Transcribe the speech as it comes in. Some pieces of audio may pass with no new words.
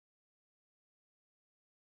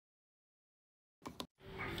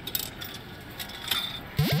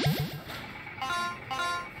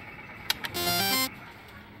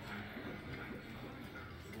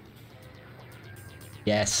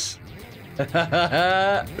Yes.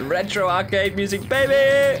 Retro arcade music,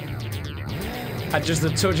 baby! At just the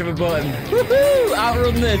touch of a button. Woohoo!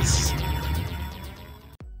 Outrun this!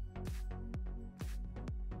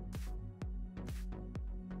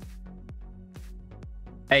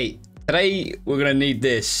 Hey, today we're going to need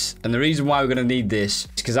this, and the reason why we're going to need this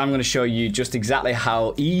is because I'm going to show you just exactly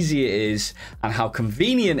how easy it is and how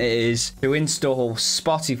convenient it is to install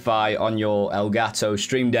Spotify on your Elgato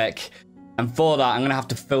Stream Deck. And for that, I'm going to have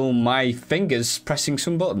to film my fingers pressing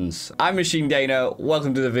some buttons. I'm Machine Dana.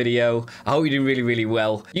 Welcome to the video. I hope you're doing really, really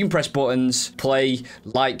well. You can press buttons, play,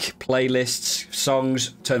 like playlists,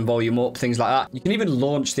 songs, turn volume up, things like that. You can even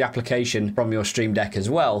launch the application from your Stream Deck as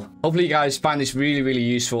well. Hopefully you guys find this really, really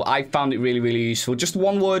useful. I found it really, really useful. Just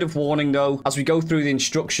one word of warning though, as we go through the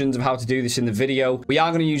instructions of how to do this in the video, we are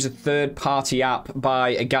going to use a third-party app by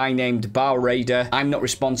a guy named BarRaider. I'm not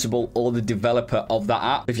responsible or the developer of that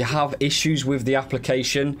app. If you have issues with the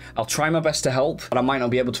application, I'll try my best to help, but I might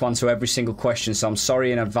not be able to answer every single question, so I'm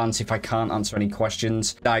sorry in advance if I can't answer any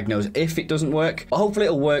questions. Diagnose if it doesn't work, but hopefully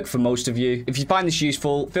it'll work for most of you. If you find this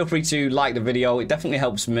useful, feel free to like the video. It definitely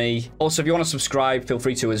helps me. Also, if you want to subscribe, feel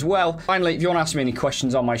free to as well. Finally, if you want to ask me any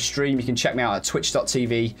questions on my stream, you can check me out at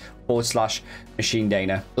twitch.tv/Machine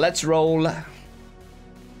Dana. Let's roll.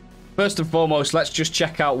 First and foremost, let's just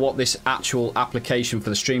check out what this actual application for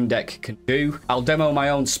the Stream Deck can do. I'll demo my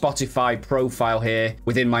own Spotify profile here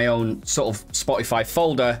within my own sort of Spotify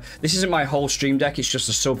folder. This isn't my whole Stream Deck, it's just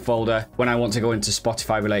a subfolder when I want to go into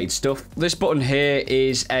Spotify related stuff. This button here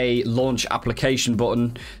is a launch application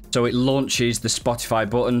button. So it launches the Spotify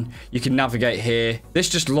button. You can navigate here. This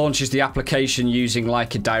just launches the application using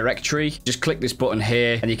like a directory. Just click this button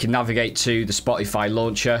here and you can navigate to the Spotify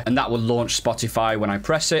launcher, and that will launch Spotify when I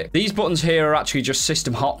press it. These buttons here are actually just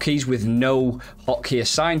system hotkeys with no hotkey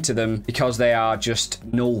assigned to them because they are just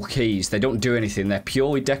null keys. They don't do anything. They're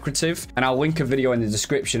purely decorative. And I'll link a video in the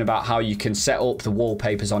description about how you can set up the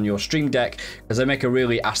wallpapers on your Stream Deck because they make a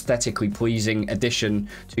really aesthetically pleasing addition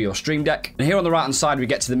to your Stream Deck. And here on the right hand side, we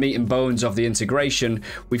get to the meat and bones of the integration.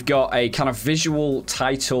 We've got a kind of visual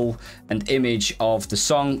title and image of the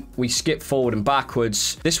song. We skip forward and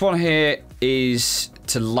backwards. This one here is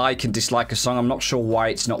to like and dislike a song. I'm not sure why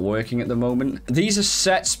it's not working at the moment. These are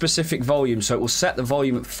set specific volume, so it will set the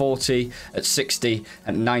volume at 40, at 60,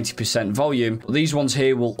 and 90% volume. These ones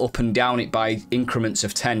here will up and down it by increments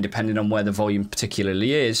of 10 depending on where the volume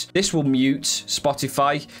particularly is. This will mute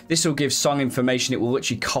Spotify. This will give song information. It will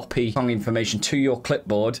literally copy song information to your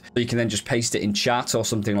clipboard, so you can then just paste it in chat or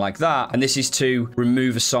something like that. And this is to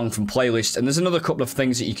remove a song from playlist. And there's another couple of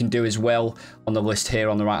things that you can do as well on the list here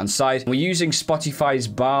on the right hand side. We're using Spotify's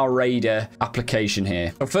BarRaider application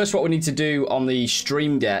here. So first, what we need to do on the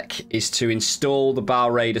Stream Deck is to install the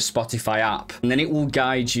BarRaider Spotify app, and then it will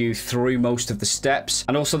guide you through most of the steps.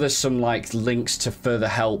 And also there's some like links to further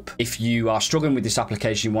help. If you are struggling with this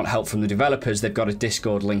application, you want help from the developers, they've got a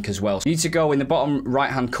Discord link as well. So you need to go in the bottom right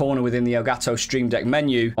hand corner within the Elgato Stream Deck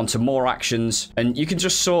menu onto more actions, and you can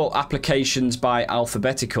just sort applications by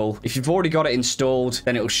alphabetical. If you've already got it installed,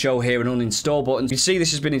 then it will show here an uninstall button. You can see this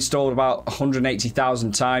has been installed about 180,000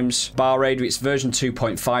 times. BarRaider, it's version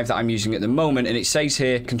 2.5 that I'm using at the moment, and it says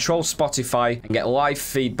here, control Spotify and get live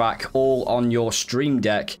feedback all on your Stream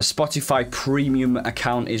Deck. A Spotify premium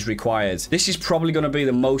account is required. This is probably going to be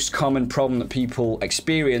the most common problem that people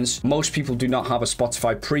experience. Most people do not have a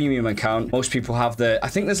Spotify premium account. Most people have I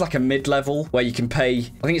think there's like a mid-level where you can pay,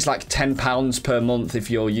 I think it's like £10 per month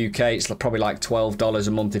if you're UK. It's probably like $12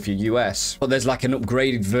 a month if you're US. But there's like an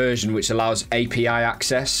upgraded version which allows API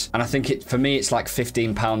access, and I think for me it's like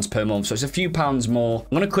 £15 per month, so it's a few pounds more.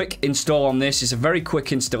 I'm going to click install on this. It's a very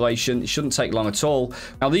quick installation. It shouldn't take long at all.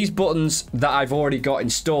 Now these buttons that I've already got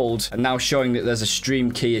installed are now showing that there's a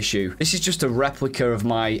stream key issue. This is just a replica of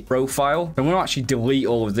my profile. I'm going to actually delete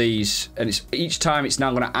all of these, and each time it's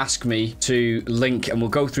now going to ask me to link, and we'll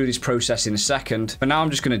go through this process in a second. For now, I'm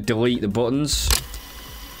just going to delete the buttons.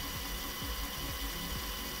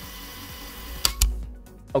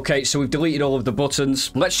 Okay, so we've deleted all of the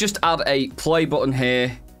buttons. Let's just add a play button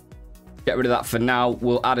here. Get rid of that for now.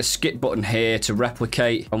 We'll add a skip button here to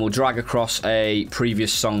replicate, and we'll drag across a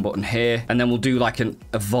previous song button here. And then we'll do like a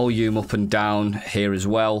volume up and down here as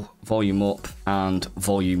well. Volume up and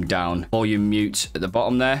volume down. Volume mute at the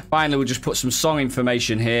bottom there. Finally, we'll just put some song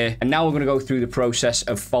information here. And now we're going to go through the process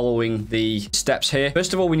of following the steps here.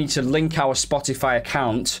 First of all, we need to link our Spotify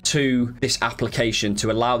account to this application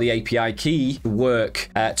to allow the API key to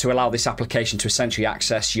work, to allow this application to essentially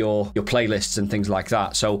access your playlists and things like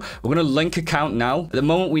that. So we're going to link account now. At the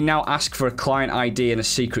moment, we now ask for a client ID and a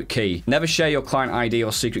secret key. Never share your client ID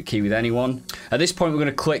or secret key with anyone. At this point, we're going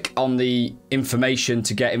to click on the information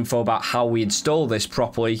to get info about how we install this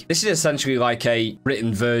properly. This is essentially like a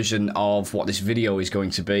written version of what this video is going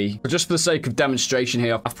to be. But just for the sake of demonstration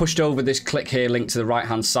here, I've pushed over this click here link to the right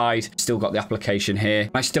hand side. Still got the application here.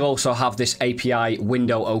 I still also have this API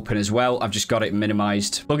window open as well. I've just got it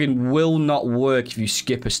minimized. Plugin will not work if you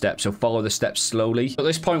skip a step, so follow the steps slowly. At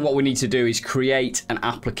this point, what we need to do is create an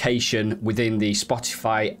application within the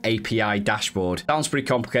Spotify API dashboard. Sounds pretty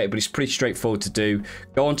complicated, but it's pretty straightforward to do.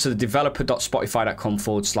 Go onto the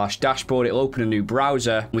developer.spotify.com/dashboard. It'll open a new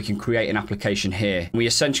browser. We can create an application here. We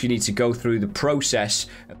essentially need to go through the process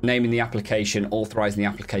of naming the application, authorizing the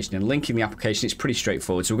application, and linking the application. It's pretty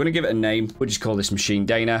straightforward. So we're going to give it a name. We'll just call this Machine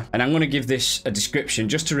Dana. And I'm going to give this a description.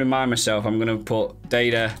 Just to remind myself, I'm going to put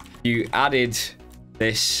data. You added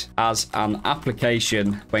this as an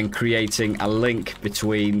application when creating a link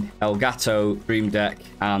between Elgato Stream Deck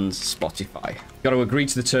and Spotify. Got to agree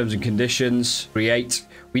to the terms and conditions. Create.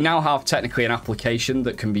 We now have technically an application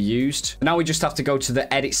that can be used. Now we just have to go to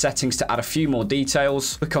the edit settings to add a few more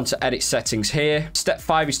details. Click onto edit settings here. Step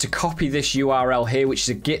 5 is to copy this URL here, which is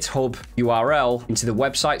a GitHub URL, into the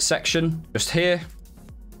website section. Just here.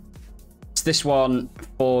 This one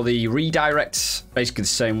for the redirects, basically the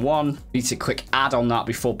same one. We need to click add on that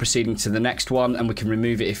before proceeding to the next one, and we can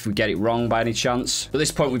remove it if we get it wrong by any chance. At this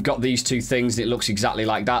point, we've got these two things and it looks exactly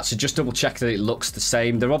like that, so just double check that it looks the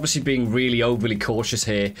same. They're obviously being really overly cautious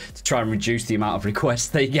here to try and reduce the amount of requests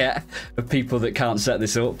they get of people that can't set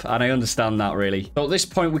this up, and I understand that really. So at this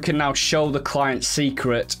point, we can now show the client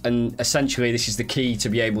secret, and essentially this is the key to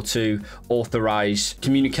be able to authorize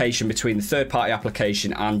communication between the third-party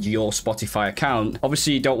application and your Spotify account.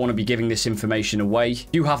 Obviously, you don't want to be giving this information away.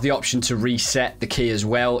 You have the option to reset the key as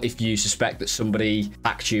well if you suspect that somebody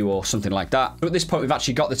hacked you or something like that. But at this point, we've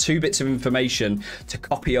actually got the 2 bits of information to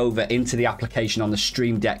copy over into the application on the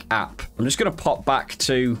Stream Deck app. I'm just going to pop back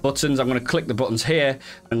to buttons. I'm going to click the buttons here.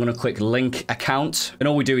 I'm going to click link account. And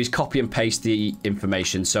all we do is copy and paste the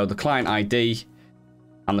information. So the client ID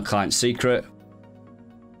and the client secret.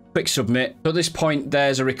 Click submit. So at this point,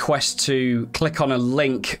 there's a request to click on a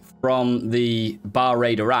link from the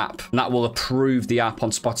BarRaider app, and that will approve the app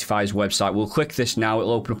on Spotify's website. We'll click this now.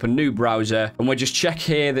 It'll open up a new browser, and we'll just check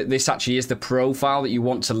here that this actually is the profile that you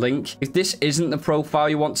want to link. If this isn't the profile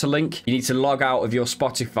you want to link, you need to log out of your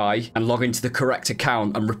Spotify and log into the correct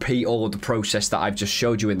account and repeat all of the process that I've just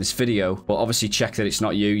showed you in this video. But obviously check that it's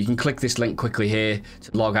not you. You can click this link quickly here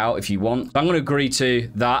to log out if you want. So I'm going to agree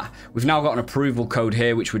to that. We've now got an approval code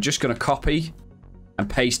here, which we're just going to copy and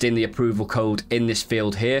paste in the approval code in this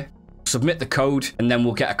field here. Submit the code, and then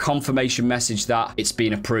we'll get a confirmation message that it's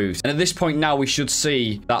been approved. And at this point now, we should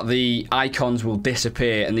see that the icons will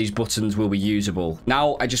disappear and these buttons will be usable.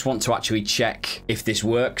 Now, I just want to actually check if this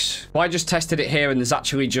works. Well, I just tested it here, and there's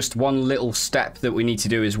actually just one little step that we need to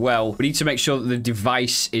do as well. We need to make sure that the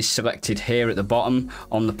device is selected here at the bottom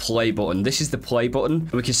on the play button. This is the play button,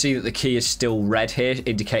 and we can see that the key is still red here,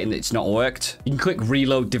 indicating that it's not worked. You can click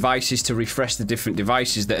reload devices to refresh the different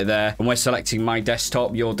devices that are there, and we're selecting my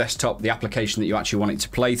desktop, your desktop, the application that you actually want it to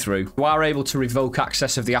play through. You are able to revoke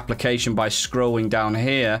access of the application by scrolling down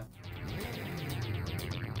here.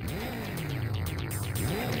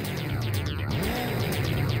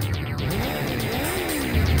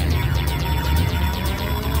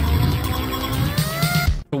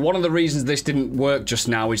 One of the reasons this didn't work just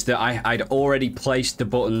now is that I'd already placed the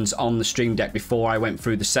buttons on the Stream Deck before I went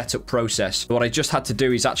through the setup process. So what I just had to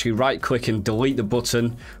do is actually right click and delete the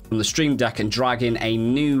button from the Stream Deck and drag in a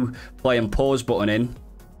new play and pause button in.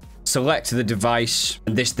 Select the device,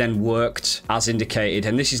 and this then worked as indicated,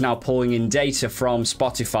 and this is now pulling in data from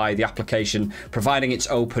Spotify, the application, providing it's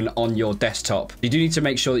open on your desktop. You do need to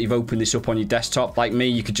make sure that you've opened this up on your desktop. Like me,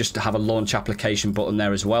 you could just have a launch application button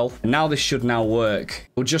there as well. And now this should now work.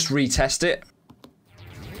 We'll just retest it.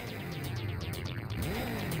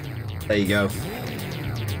 There you go.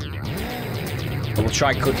 And we'll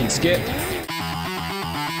try click and skip.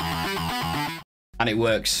 And it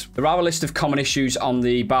works. There are a list of common issues on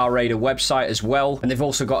the BarRaider website as well, and they've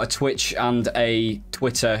also got a Twitch and a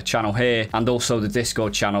Twitter channel here, and also the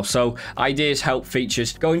Discord channel. So ideas, help,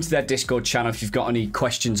 features, go into their Discord channel if you've got any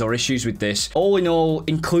questions or issues with this. All in all,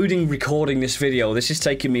 including recording this video, this is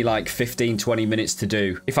taking me like 15-20 minutes to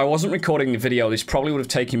do. If I wasn't recording the video, this probably would have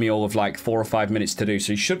taken me all of like 4 or 5 minutes to do.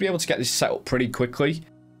 So you should be able to get this set up pretty quickly.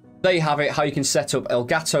 There you have it, how you can set up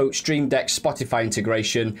Elgato Stream Deck Spotify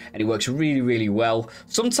integration, and it works really, really well.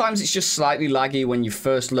 Sometimes it's just slightly laggy when you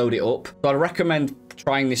first load it up, so I'd recommend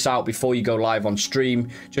trying this out before you go live on stream,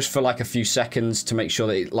 just for like a few seconds to make sure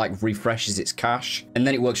that it like refreshes its cache, and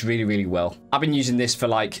then it works really, really well. I've been using this for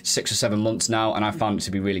like 6 or 7 months now, and I found it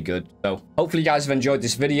to be really good. So hopefully you guys have enjoyed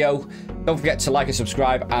this video. Don't forget to like and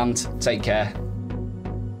subscribe, and take care.